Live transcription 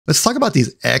Let's talk about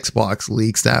these Xbox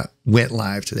leaks that went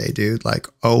live today, dude. Like,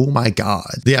 oh my God.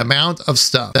 The amount of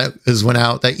stuff that went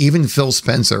out that even Phil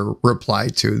Spencer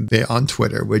replied to on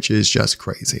Twitter, which is just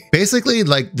crazy. Basically,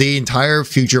 like the entire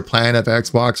future plan of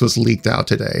Xbox was leaked out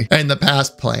today and the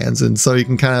past plans. And so you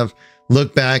can kind of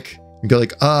look back and go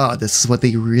like, ah, this is what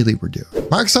they really were doing.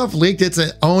 Microsoft leaked its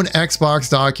own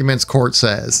Xbox documents, court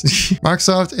says.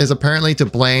 Microsoft is apparently to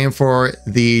blame for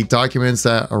the documents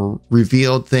that are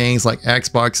revealed things like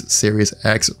Xbox Series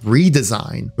X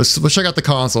redesign. Let's check out the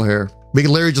console here. We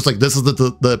can literally just like, this is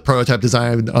the prototype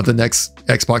design of the next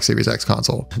Xbox Series X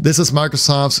console. This is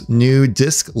Microsoft's new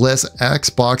discless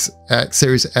Xbox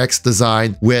Series X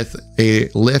design with a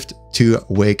lift to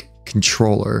wake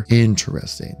controller.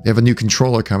 Interesting. They have a new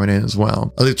controller coming in as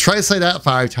well. I'll try to say that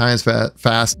 5 times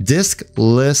fast.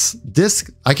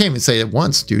 I can't even say it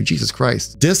once, dude. Jesus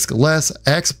Christ. Discless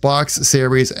Xbox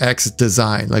Series X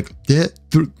design. Like,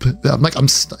 I'm like, I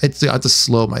have to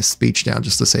slow my speech down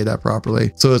just to say that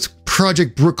properly. So it's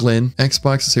Project Brooklyn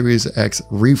Xbox Series X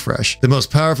refresh. The most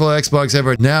powerful Xbox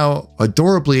ever, now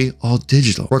adorably all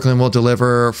digital. Brooklyn will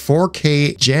deliver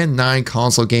 4K Gen 9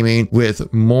 console gaming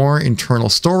with more internal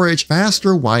storage, faster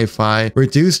Wi-Fi,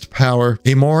 reduced power,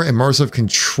 a more immersive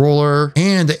controller,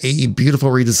 and a beautiful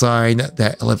redesign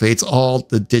that elevates all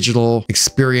the digital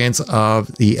experience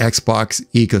of the Xbox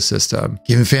ecosystem.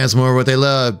 Giving fans more of what they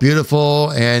love.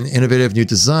 Beautiful and innovative new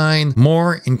design,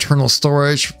 more internal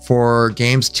storage for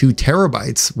games, 2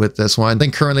 terabytes with this one. I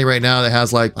think currently right now it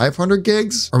has like 500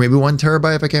 gigs or maybe 1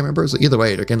 terabyte if I can't remember. So either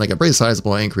way, again, like a pretty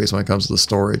sizable increase when it comes to the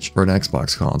storage for an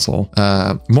Xbox console.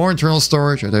 More internal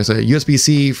storage. There's a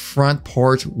USB-C front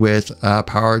port with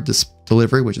power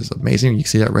delivery, which is amazing. You can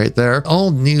see that right there.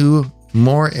 All new,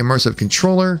 more immersive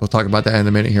controller. We'll talk about that in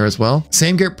a minute here as well.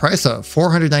 Same gear price of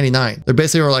 $499. They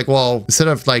basically were like, well, instead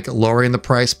of like lowering the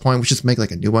price point, we just make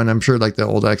like a new one. I'm sure like the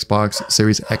old Xbox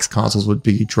Series X consoles would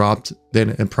be dropped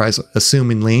then in price,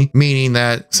 assumingly, meaning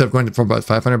that instead of going from about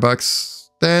 $500,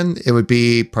 then it would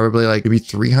be probably like maybe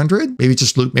 300, maybe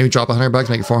drop $100,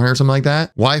 make it 400 or something like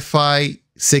that. Wi-Fi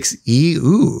 6E,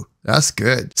 ooh, that's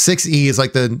good. 6E is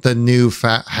like the new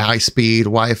high-speed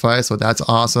Wi-Fi, so that's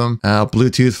awesome.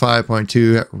 Bluetooth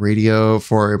 5.2 radio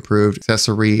for improved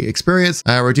accessory experience.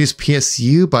 Reduce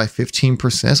PSU by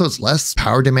 15%, so it's less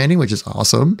power demanding, which is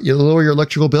awesome. You lower your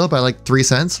electrical bill by like 3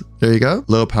 cents. There you go.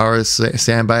 Low power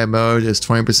standby mode is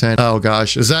 20%. Oh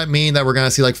gosh, does that mean that we're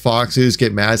gonna see like Fox News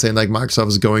get mad saying like Microsoft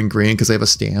is going green because they have a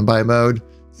standby mode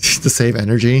to save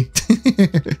energy?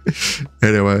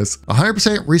 Anyways,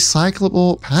 100%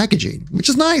 recyclable packaging, which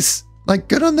is nice. Like,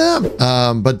 good on them.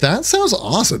 But that sounds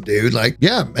awesome, dude. Like,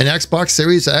 yeah, an Xbox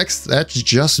Series X, that's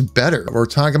just better. We're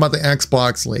talking about the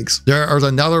Xbox leaks. There's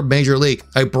another major leak,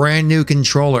 a brand new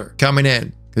controller coming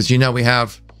in. Because you know we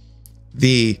have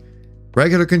the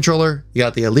regular controller, you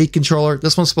got the Elite controller.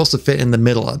 This one's supposed to fit in the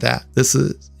middle of that. This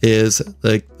is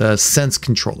like the Sense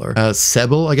controller.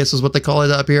 Sebel, I guess is what they call it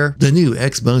up here. The new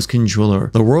Xbox controller,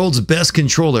 the world's best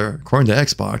controller, according to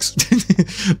Xbox,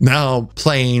 now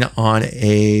playing on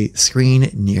a screen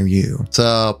near you.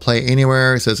 So play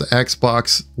anywhere. It says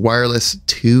Xbox Wireless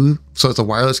 2. So it's a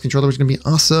wireless controller, which is gonna be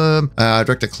awesome.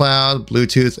 Direct to cloud,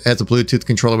 Bluetooth, adds a Bluetooth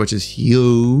controller, which is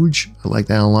huge. I like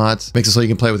that a lot. Makes it so you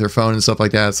can play with your phone and stuff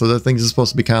like that. So the thing is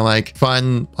supposed to be kind of like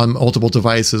fun on multiple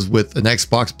devices with an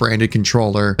Xbox branded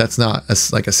controller. That's not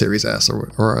like a Series S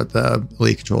or the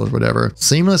Elite controller or whatever.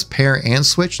 Seamless pair and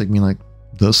switch. Like, I mean, like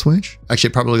the Switch? Actually,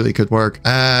 it probably could work.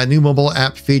 New mobile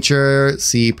app feature.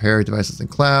 See pair devices in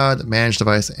cloud, manage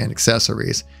device and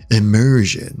accessories.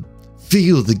 Immersion.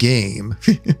 Feel the game.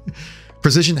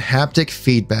 Precision haptic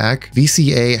feedback.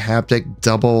 VCA haptic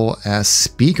double S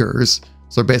speakers.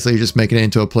 So basically just making it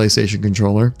into a PlayStation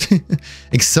controller.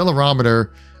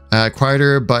 Accelerometer,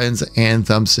 quieter buttons and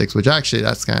thumbsticks, which actually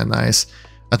that's kind of nice.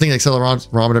 I think the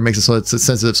accelerometer makes it so it's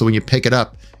sensitive, so when you pick it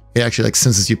up, it actually like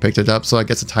senses you picked it up. So I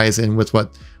guess it ties in with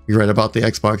what we read about the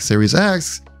Xbox Series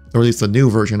X, or at least the new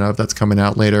version of that's coming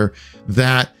out later,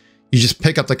 that you just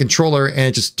pick up the controller and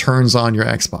it just turns on your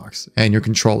Xbox and your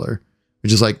controller,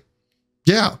 which is like,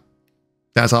 yeah,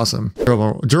 that's awesome.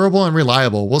 Durable and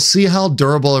reliable. We'll see how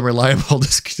durable and reliable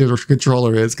this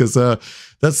controller is, because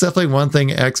that's definitely one thing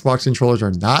Xbox controllers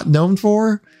are not known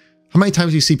for. How many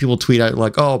times do you see people tweet out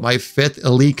like, oh, my 5th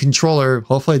Elite controller,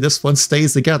 hopefully this one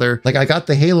stays together. Like, I got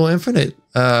the Halo Infinite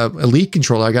Elite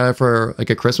controller. I got it for like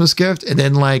a Christmas gift. And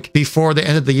then like before the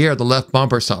end of the year, the left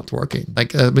bumper stopped working.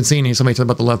 Like I've been seeing somebody talk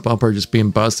about the left bumper just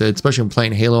being busted, especially when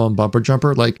playing Halo and Bumper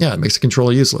Jumper. Like, yeah, it makes the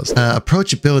controller useless.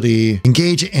 Approachability,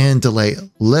 engage and delay,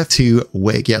 lift to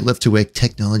wake. Yeah, lift to wake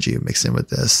technology mixed in with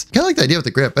this. Kind of like the idea with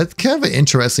the grip. It's kind of an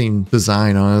interesting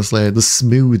design, honestly. The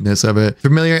smoothness of it.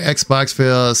 Familiar Xbox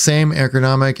feel, same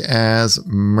ergonomic as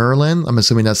Merlin. I'm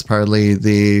assuming that's partly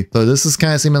the, so this is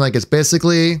kind of seeming like it's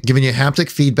basically giving you haptic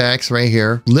feedbacks right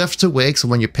here. Lift to wake, so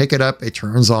when you pick it up, it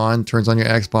turns on your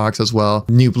Xbox as well.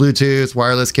 New Bluetooth,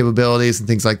 wireless capabilities and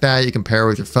things like that. You can pair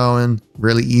with your phone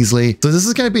really easily. So this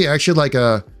is going to be actually like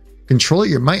a controller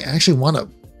you might actually want to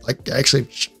like actually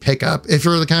pick up if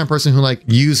you're the kind of person who like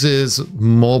uses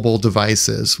mobile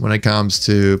devices when it comes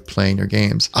to playing your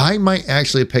games. I might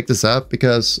actually pick this up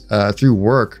because through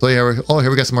work. So yeah,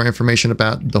 here we got some more information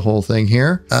about the whole thing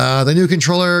here. The new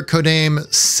controller, codename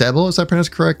Sebel, is that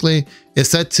pronounced correctly, is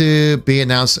set to be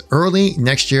announced early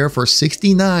next year for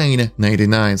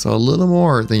 $69.99. So a little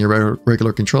more than your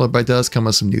regular controller, but it does come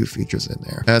with some new features in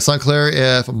there. It's not clear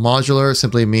if modular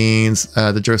simply means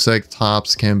the joystick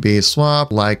tops can be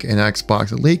swapped like an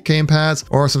Xbox Elite gamepads,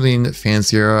 or something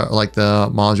fancier like the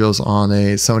modules on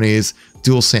a Sony's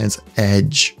DualSense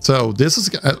Edge. So this is,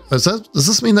 does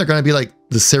this mean they're going to be like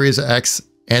the Series X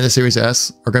and the Series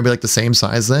S are going to be like the same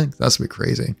size then? That's going to be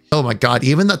crazy. Oh my God.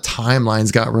 Even the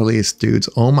timelines got released, dudes.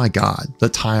 Oh my God. The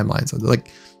timelines. Like,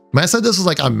 when I said this was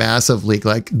like a massive leak,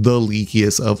 like the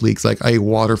leakiest of leaks, like a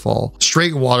waterfall,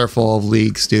 straight waterfall of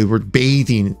leaks, dude. We're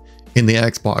bathing in the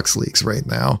Xbox leaks right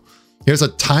now. Here's a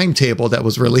timetable that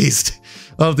was released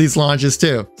of these launches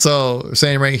too. So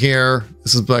saying right here,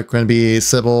 this is like going to be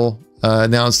Sebel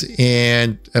announced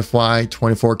in FY24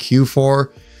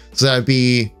 Q4. So that'd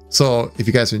be, so if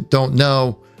you guys don't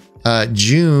know,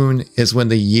 June is when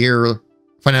the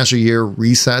financial year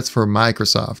resets for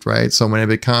Microsoft, right? So when it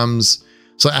becomes,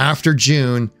 so after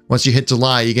June, once you hit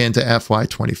July, you get into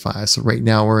FY25. So right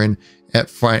now we're in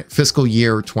fiscal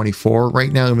year 24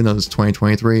 right now, even though it's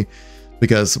 2023,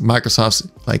 because Microsoft's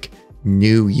like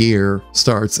new year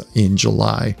starts in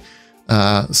July.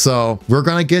 So we're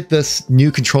going to get this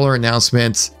new controller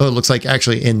announcement. Oh, it looks like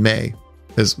actually in May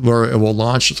is where it will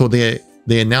launch. So the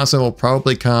announcement will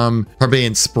probably come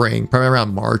in spring, probably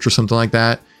around March or something like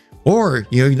that. Or,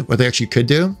 you know what they actually could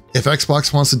do? If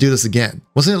Xbox wants to do this again.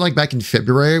 Wasn't it like back in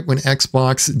February when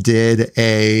Xbox did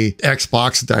a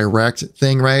Xbox Direct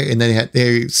thing, right? And then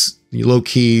they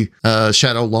low-key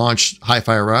shadow launched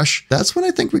Hi-Fi Rush. That's when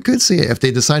I think we could see it if they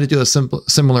decide to do a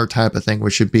similar type of thing,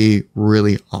 which would be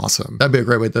really awesome. That'd be a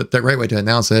great way to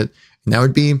announce it. And that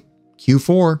would be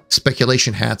Q4.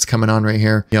 Speculation hats coming on right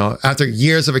here. You know, after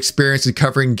years of experience in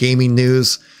covering gaming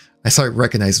news, I started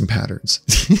recognizing patterns.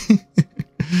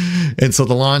 And so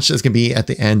the launch is going to be at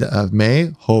the end of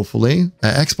May, hopefully.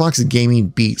 Xbox Gaming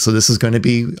Beat. So this is going to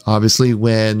be obviously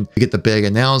when you get the big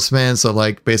announcements of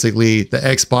like basically the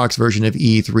Xbox version of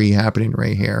E3 happening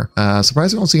right here.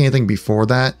 Surprised we don't see anything before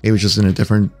that. It was just in a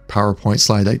different PowerPoint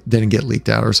slide that didn't get leaked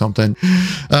out or something.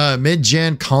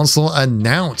 Mid-gen console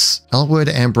announce. Elwood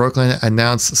and Brooklyn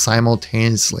announced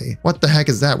simultaneously. What the heck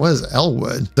is that? What is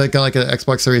Elwood? That got like an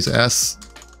Xbox Series S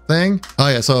thing? Oh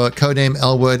yeah, so codename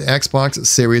Elwood Xbox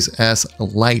Series S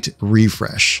Lite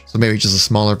refresh. So maybe just a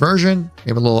smaller version,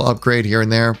 maybe a little upgrade here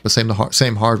and there, but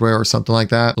same hardware or something like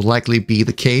that. Will likely be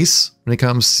the case when it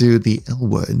comes to the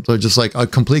Elwood. So just like a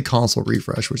complete console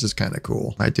refresh, which is kind of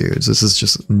cool. My dudes, this is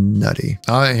just nutty.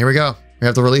 All right, here we go. We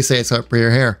have the release dates up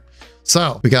here.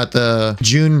 So we got the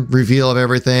June reveal of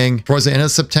everything. Towards the end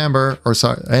of September, or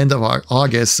sorry, end of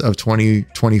August of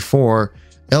 2024,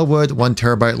 Elwood 1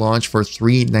 terabyte launch for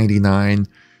 $399.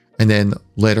 And then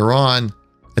later on,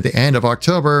 at the end of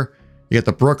October, you get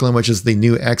the Brooklyn, which is the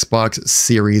new Xbox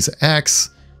Series X,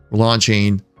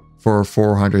 launching for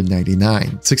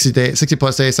 $499. 60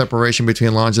 plus day separation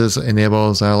between launches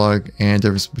enables dialogue and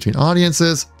difference between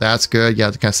audiences. That's good. You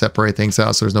have to kind of separate things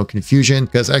out so there's no confusion,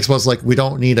 because Xbox is like, we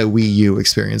don't need a Wii U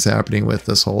experience happening with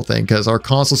this whole thing, because our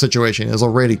console situation is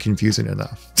already confusing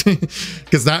enough.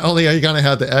 Because not only are you going to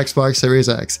have the Xbox Series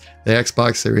X, the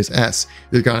Xbox Series S,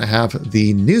 you're going to have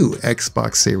the new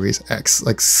Xbox Series X,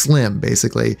 like slim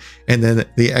basically, and then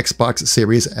the Xbox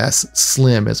Series S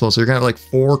Slim as well. So you're going to have like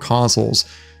 4 consoles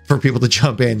for people to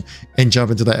jump in and jump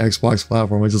into the Xbox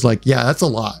platform, which is like, yeah, that's a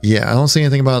lot. Yeah, I don't see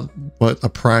anything about what a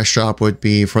price drop would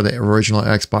be for the original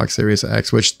Xbox Series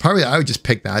X, which probably I would just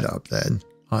pick that up then,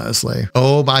 honestly.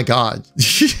 Oh my God.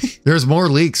 There's more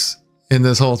leaks in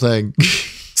this whole thing.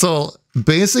 So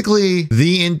basically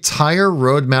the entire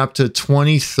roadmap to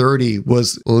 2030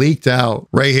 was leaked out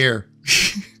right here.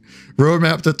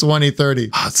 Roadmap to 2030.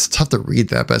 It's tough to read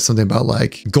that, but something about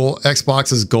like gold,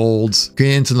 Xbox's gold, get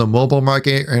into the mobile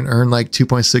market and earn like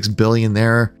 2.6 billion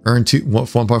there, earn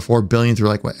 1.4 billion through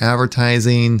like what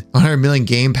advertising, 100 million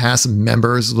Game Pass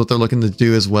members is what they're looking to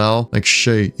do as well. Like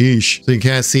sheesh. So you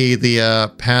kind of see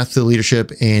the path to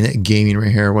leadership in gaming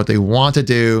right here, what they want to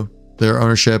do. Their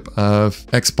ownership of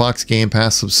Xbox Game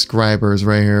Pass subscribers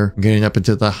right here, getting up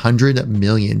into the 100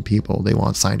 million people they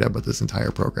want signed up with this entire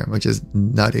program, which is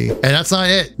nutty. And that's not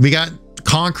it. We got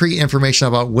concrete information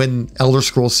about when Elder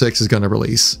Scrolls 6 is going to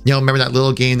release. You know, remember that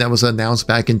little game that was announced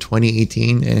back in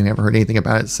 2018 and never heard anything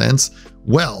about it since?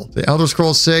 Well, the Elder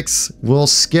Scrolls 6 will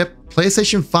skip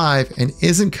PlayStation 5 and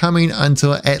isn't coming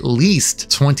until at least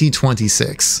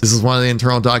 2026. This is one of the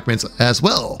internal documents as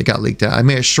well. It got leaked out. I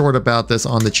made a short about this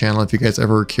on the channel if you guys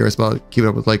ever are curious about keeping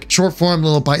up with like short form,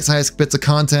 little bite-sized bits of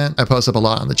content. I post up a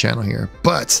lot on the channel here,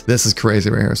 but this is crazy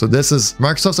right here. So this is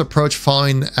Microsoft's approach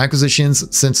following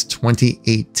acquisitions since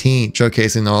 2018,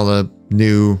 showcasing all the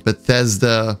new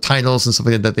Bethesda titles and stuff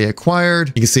like that they acquired.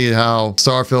 You can see how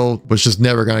Starfield was just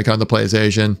never going to come to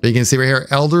PlayStation. But you can see right here,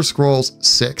 Elder Scrolls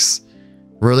 6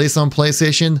 released on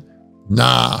PlayStation.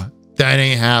 Nah, that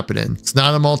ain't happening. It's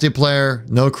not a multiplayer,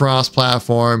 no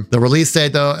cross-platform. The release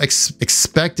date though,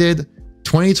 expected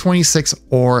 2026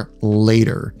 or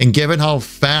later. And given how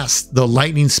fast the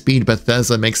lightning speed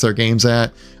Bethesda makes their games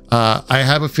at, I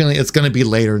have a feeling it's going to be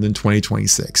later than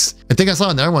 2026. I think I saw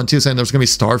another one too saying there's going to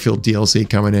be Starfield DLC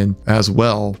coming in as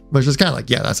well, which is kind of like,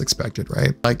 yeah, that's expected,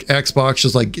 right? Like Xbox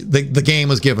just like the game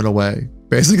was given away,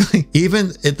 basically.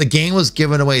 Even if the game was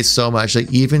given away so much that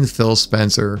even Phil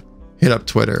Spencer hit up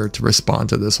Twitter to respond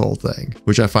to this whole thing,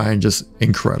 which I find just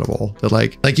incredible. That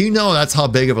like you know, that's how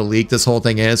big of a leak this whole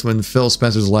thing is when Phil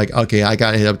Spencer's like, okay, I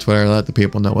gotta hit up Twitter and let the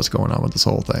people know what's going on with this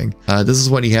whole thing. This is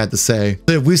what he had to say.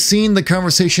 We've seen the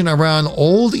conversation around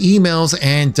old emails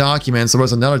and documents. There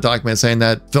was another document saying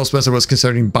that Phil Spencer was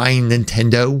considering buying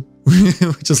Nintendo,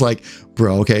 which is like,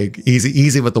 bro, okay,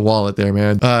 easy with the wallet there,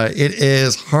 man. It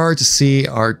is hard to see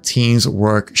our team's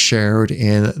work shared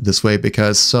in this way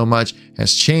because so much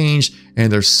has changed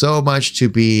and there's so much to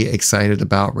be excited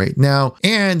about right now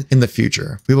and in the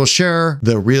future. We will share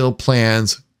the real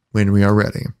plans when we are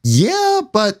ready. Yeah,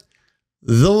 but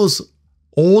those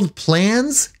old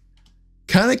plans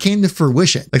kind of came to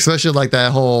fruition, especially like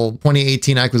that whole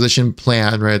 2018 acquisition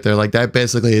plan right there. Like that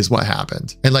basically is what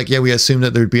happened. And like, yeah, we assumed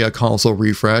that there'd be a console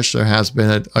refresh. There has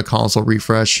been a console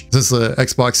refresh since the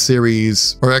Xbox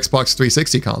Series or Xbox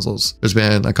 360 consoles. There's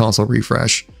been a console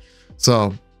refresh.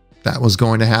 So that was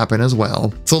going to happen as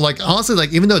well. So like, honestly,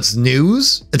 like even though it's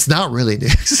news, it's not really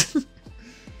news.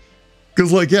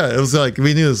 Because like, yeah, it was like,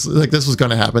 we knew this, like this was going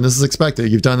to happen. This is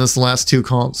expected. You've done this the last two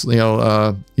consoles, you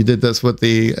know, you did this with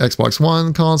the Xbox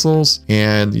One consoles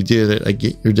and you did it, like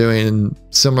you're doing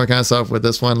similar kind of stuff with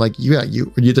this one. Like, yeah, you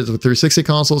did this with 360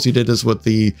 consoles. You did this with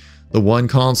the One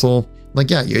console. Like,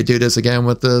 yeah, you do this again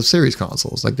with the Series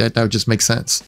consoles. Like that would just make sense.